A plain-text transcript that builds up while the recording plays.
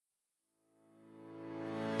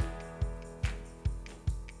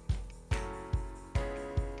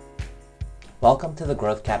Welcome to the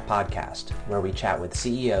Growth Cap podcast, where we chat with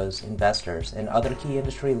CEOs, investors, and other key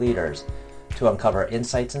industry leaders to uncover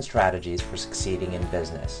insights and strategies for succeeding in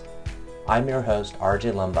business. I'm your host,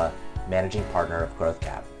 RJ Lumba, Managing Partner of Growth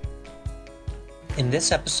Cap. In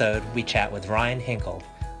this episode, we chat with Ryan Hinkle,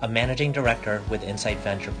 a Managing Director with Insight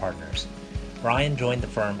Venture Partners. Ryan joined the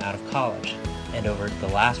firm out of college, and over the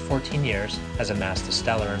last 14 years has amassed a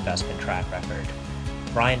stellar investment track record.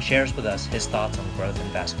 Ryan shares with us his thoughts on growth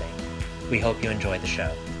investing. We hope you enjoy the show.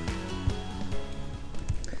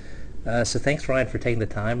 So thanks, Ryan, for taking the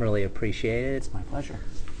time. Really appreciate it. It's my pleasure.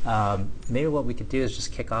 Maybe what we could do is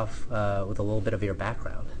just kick off with a little bit of your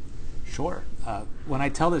background. Sure. When I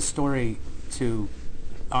tell this story to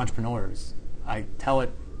entrepreneurs, I tell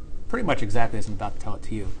it pretty much exactly as I'm about to tell it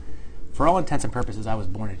to you. For all intents and purposes, I was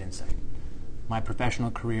born at Insight. My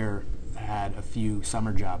professional career had a few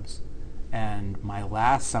summer jobs, and my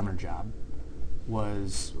last summer job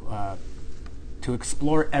was to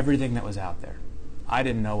explore everything that was out there. I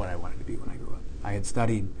didn't know what I wanted to be when I grew up. I had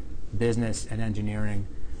studied business and engineering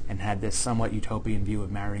and had this somewhat utopian view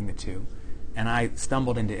of marrying the two. And I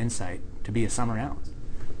stumbled into Insight to be a summer analyst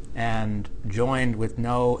and joined with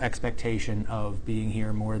no expectation of being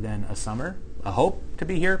here more than a summer, a hope to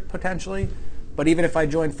be here potentially, but even if I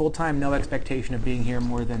joined full-time, no expectation of being here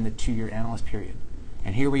more than the 2-year analyst period.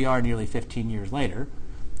 And here we are nearly 15 years later,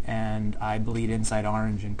 and I bleed Insight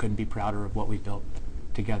orange and couldn't be prouder of what we built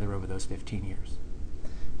together over those 15 years.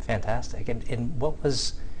 Fantastic. And what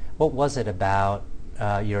was it about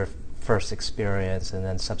your first experience and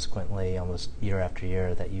then subsequently almost year after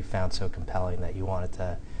year that you found so compelling that you wanted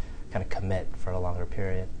to kind of commit for a longer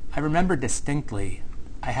period? I remember distinctly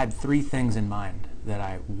I had 3 things in mind that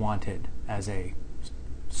I wanted as a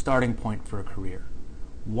starting point for a career.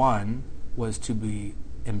 One was to be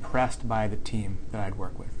impressed by the team that I'd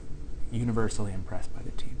work with, universally impressed by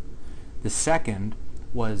the team. The second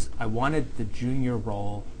was I wanted the junior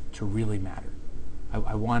role to really matter.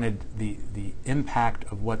 I wanted the impact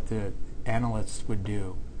of what the analysts would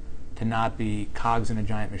do to not be cogs in a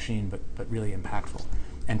giant machine, but really impactful.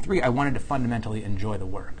 And 3, I wanted to fundamentally enjoy the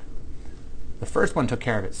work. The first one took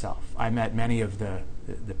care of itself. I met many of the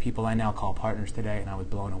people I now call partners today, and I was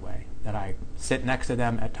blown away. That I sit next to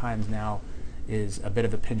them at times now is a bit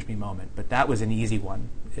of a pinch me moment, but that was an easy one.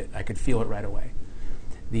 I could feel it right away.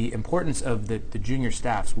 The importance of the junior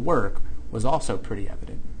staff's work was also pretty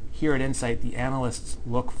evident. Here at Insight, the analysts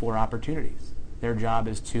look for opportunities. Their job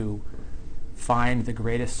is to find the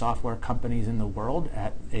greatest software companies in the world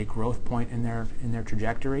at a growth point in their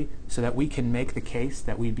trajectory so that we can make the case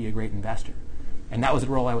that we'd be a great investor. And that was the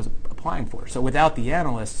role I was applying for. So without the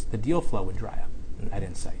analysts, the deal flow would dry up at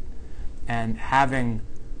Insight. And having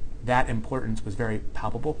that importance was very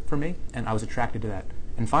palpable for me, and I was attracted to that.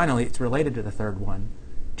 And finally, it's related to the third one,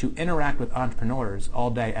 to interact with entrepreneurs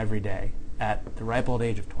all day, every day, at the ripe old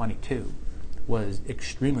age of 22 was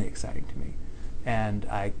extremely exciting to me. And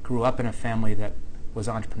I grew up in a family that was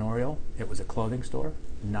entrepreneurial. It was a clothing store,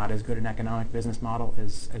 not as good an economic business model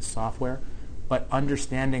as software, but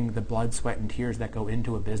understanding the blood, sweat, and tears that go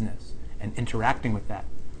into a business and interacting with that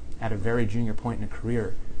at a very junior point in a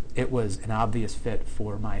career, it was an obvious fit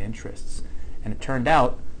for my interests. And it turned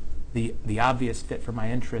out the obvious fit for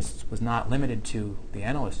my interests was not limited to the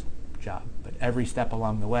analyst job, but every step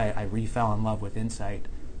along the way, I re-fell in love with Insight,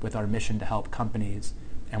 with our mission to help companies,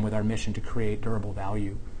 and with our mission to create durable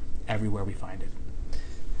value everywhere we find it.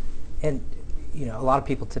 And a lot of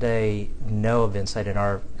people today know of Insight in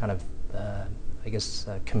our kind of,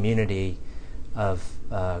 community of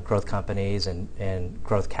growth companies and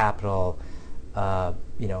growth capital.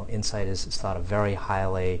 Insight is thought of very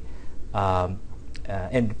highly.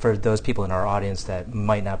 And for those people in our audience that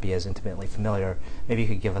might not be as intimately familiar, maybe you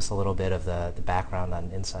could give us a little bit of the background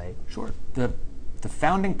on Insight. Sure. The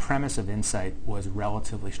founding premise of Insight was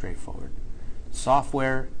relatively straightforward.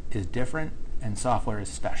 Software is different and software is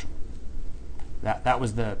special. That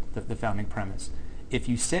was the founding premise. If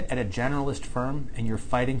you sit at a generalist firm and you're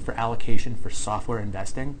fighting for allocation for software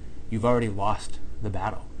investing, you've already lost the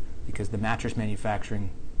battle because the mattress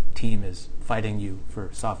manufacturing team is fighting you for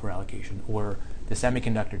software allocation, or the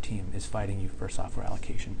semiconductor team is fighting you for software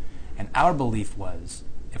allocation. And our belief was,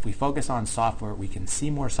 if we focus on software, we can see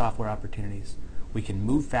more software opportunities, we can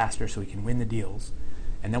move faster so we can win the deals,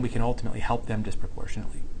 and then we can ultimately help them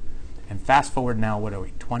disproportionately. And fast forward now,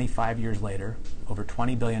 25 years later, over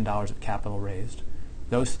 $20 billion of capital raised,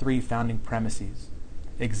 those 3 founding premises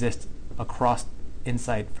exist across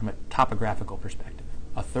Insight from a topographical perspective.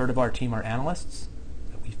 A third of our team are analysts.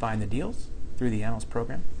 We find the deals through the analyst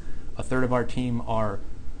program. A third of our team are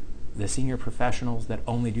the senior professionals that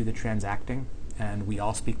only do the transacting and we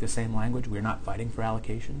all speak the same language. We're not fighting for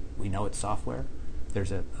allocation. We know it's software.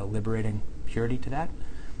 There's a liberating purity to that.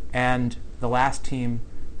 And the last team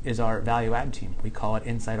is our value-add team. We call it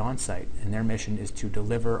Insight Onsite, and their mission is to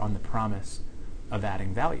deliver on the promise of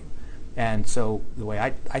adding value. And so the way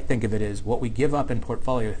I think of it is what we give up in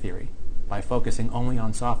portfolio theory by focusing only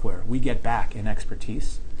on software, we get back in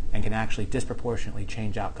expertise and can actually disproportionately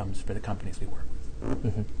change outcomes for the companies we work with.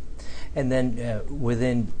 Mm-hmm. And then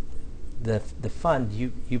within the fund,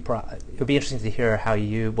 it would be interesting to hear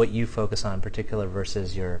what you focus on in particular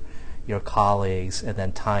versus your colleagues, and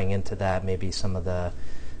then tying into that maybe some of the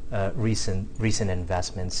recent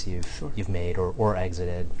investments you've made or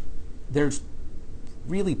exited. There's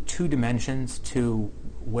really two dimensions to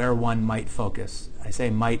where one might focus. I say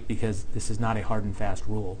might because this is not a hard and fast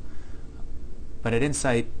rule. But at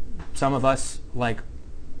Insight, some of us like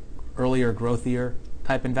earlier, growthier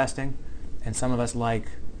type investing, and some of us like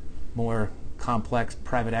more complex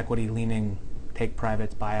private equity leaning take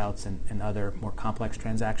privates, buyouts, and other more complex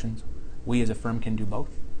transactions. We as a firm can do both.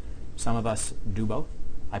 Some of us do both.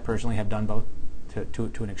 I personally have done both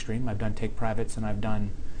to an extreme. I've done take privates and I've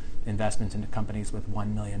done investments into companies with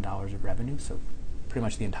 $1 million of revenue, so pretty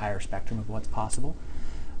much the entire spectrum of what's possible.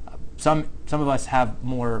 Some of us have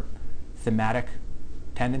more thematic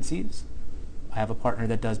tendencies. I have a partner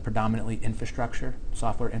that does predominantly infrastructure,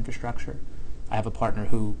 software infrastructure. I have a partner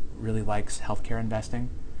who really likes healthcare investing.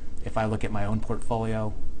 If I look at my own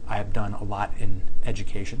portfolio, I have done a lot in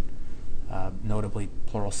education, notably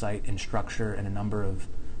Pluralsight, Instructure, and a number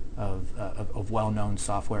of well-known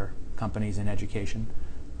software companies in education.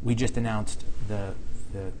 We just announced the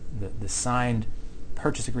signed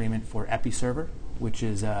purchase agreement for Episerver, which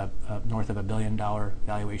is north of $1 billion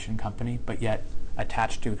valuation company, but yet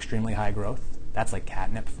attached to extremely high growth. That's like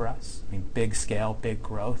catnip for us. I mean, big scale, big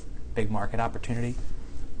growth, big market opportunity.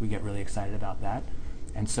 We get really excited about that.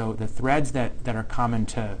 And so the threads that are common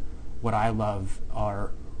to what I love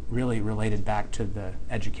are really related back to the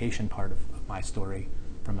education part of my story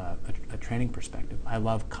from a training perspective. I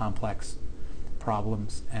love complex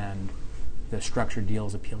problems, and the structured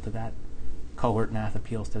deals appeal to that. Cohort math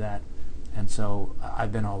appeals to that. And so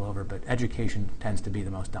I've been all over, but education tends to be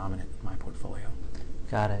the most dominant in my portfolio.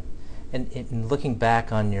 Got it. And in looking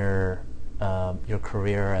back on your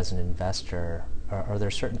career as an investor, are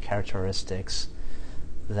there certain characteristics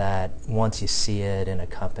that once you see it in a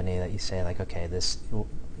company that you say, like, okay,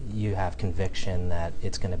 you have conviction that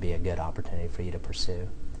it's going to be a good opportunity for you to pursue?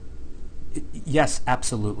 Yes,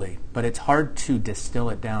 absolutely. But it's hard to distill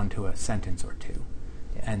it down to a sentence or two.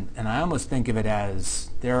 Yeah. And I almost think of it as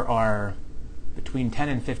there are between 10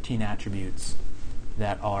 and 15 attributes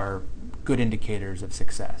that are good indicators of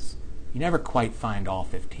success. You never quite find all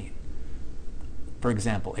 15. For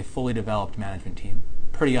example, a fully developed management team,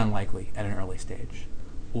 pretty unlikely at an early stage.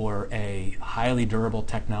 Or a highly durable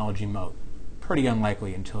technology moat, pretty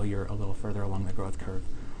unlikely until you're a little further along the growth curve.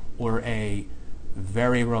 Or a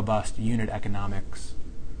very robust unit economics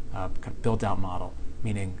built-out model,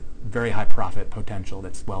 meaning very high profit potential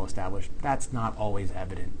that's well established. That's not always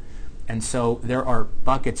evident. And so there are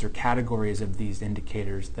buckets or categories of these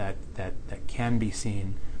indicators that can be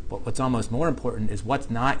seen. But what's almost more important is what's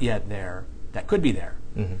not yet there that could be there.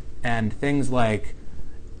 Mm-hmm. And things like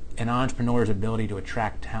an entrepreneur's ability to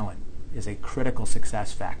attract talent is a critical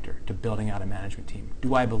success factor to building out a management team.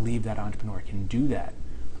 Do I believe that entrepreneur can do that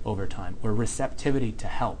over time? Or receptivity to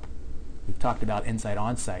help. We've talked about Insight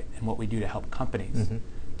Onsite and what we do to help companies. Mm-hmm.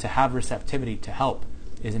 To have receptivity to help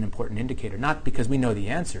is an important indicator, not because we know the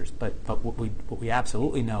answers, but what we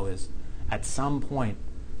absolutely know is at some point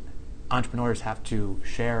entrepreneurs have to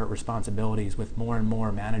share responsibilities with more and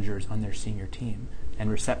more managers on their senior team,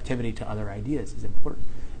 and receptivity to other ideas is important.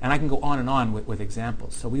 And I can go on with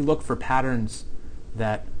examples. So we look for patterns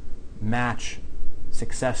that match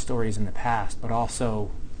success stories in the past, but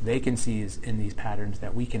also vacancies in these patterns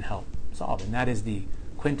that we can help solve. And that is the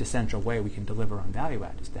quintessential way we can deliver on value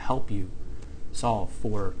add, is to help you solve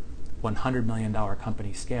for $100 million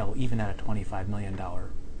company scale, even at a $25 million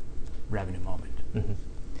revenue moment. Mm-hmm.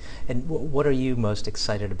 And what are you most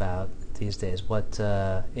excited about these days?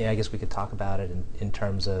 I guess we could talk about it in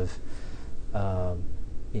terms of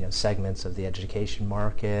segments of the education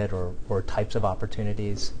market or types of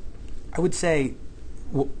opportunities. I would say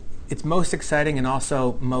it's most exciting and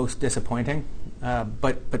also most disappointing.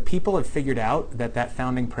 But people have figured out that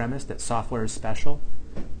founding premise, that software is special.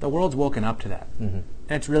 The world's woken up to that. Mm-hmm. And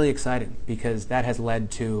it's really exciting because that has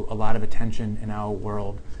led to a lot of attention in our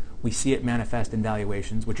world. We see it manifest in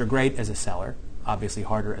valuations, which are great as a seller, obviously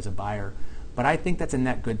harder as a buyer. But I think that's a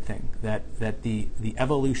net good thing, that the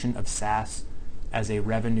evolution of SaaS as a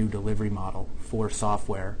revenue delivery model for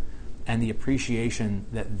software, and the appreciation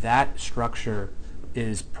that that structure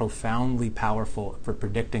is profoundly powerful for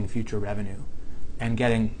predicting future revenue and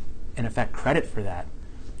getting, in effect, credit for that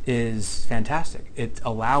is fantastic. It's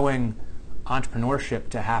allowing entrepreneurship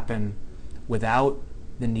to happen without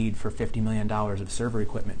the need for $50 million of server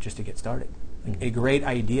equipment just to get started. A great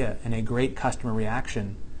idea and a great customer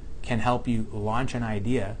reaction can help you launch an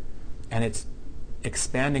idea, and it's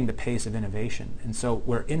expanding the pace of innovation. And so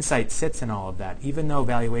where Insight sits in all of that, even though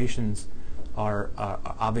valuations are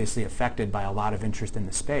obviously affected by a lot of interest in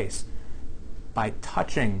the space, by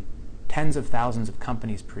touching tens of thousands of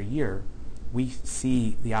companies per year, we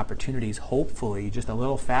see the opportunities hopefully just a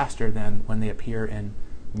little faster than when they appear in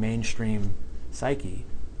mainstream psyche,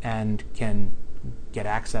 and can get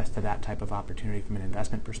access to that type of opportunity from an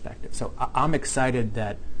investment perspective. So I'm excited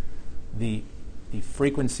that the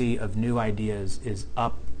frequency of new ideas is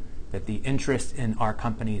up, that the interest in our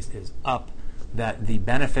companies is up, that the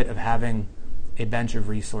benefit of having a bench of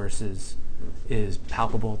resources is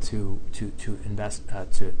palpable to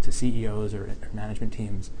CEOs or management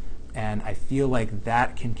teams, and I feel like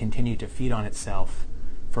that can continue to feed on itself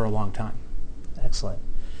for a long time. Excellent.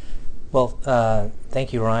 Well,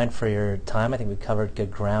 thank you, Ryan, for your time. I think we covered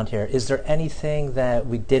good ground here. Is there anything that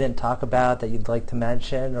we didn't talk about that you'd like to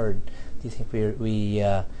mention, or do you think we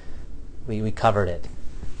covered it?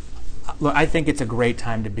 Look, I think it's a great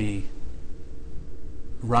time to be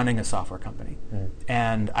running a software company.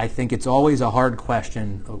 And I think it's always a hard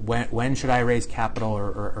question, when should I raise capital,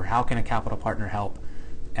 or how can a capital partner help?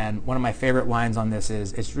 And one of my favorite lines on this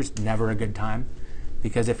is, it's just never a good time,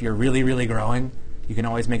 because if you're really, really growing, you can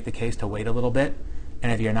always make the case to wait a little bit.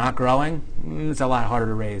 And if you're not growing, it's a lot harder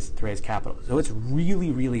to raise capital. So it's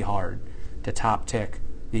really, really hard to top tick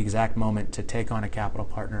the exact moment to take on a capital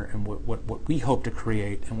partner, and what we hope to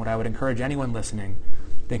create, and what I would encourage anyone listening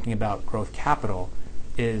thinking about growth capital,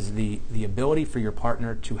 is the ability for your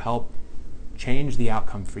partner to help change the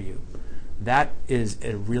outcome for you. That is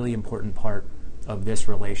a really important part of this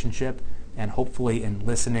relationship, and hopefully in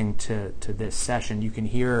listening to this session, you can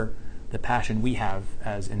hear the passion we have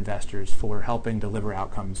as investors for helping deliver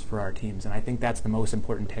outcomes for our teams. And I think that's the most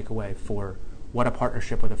important takeaway for what a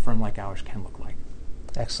partnership with a firm like ours can look like.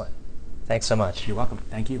 Excellent. Thanks so much. You're welcome.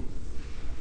 Thank you.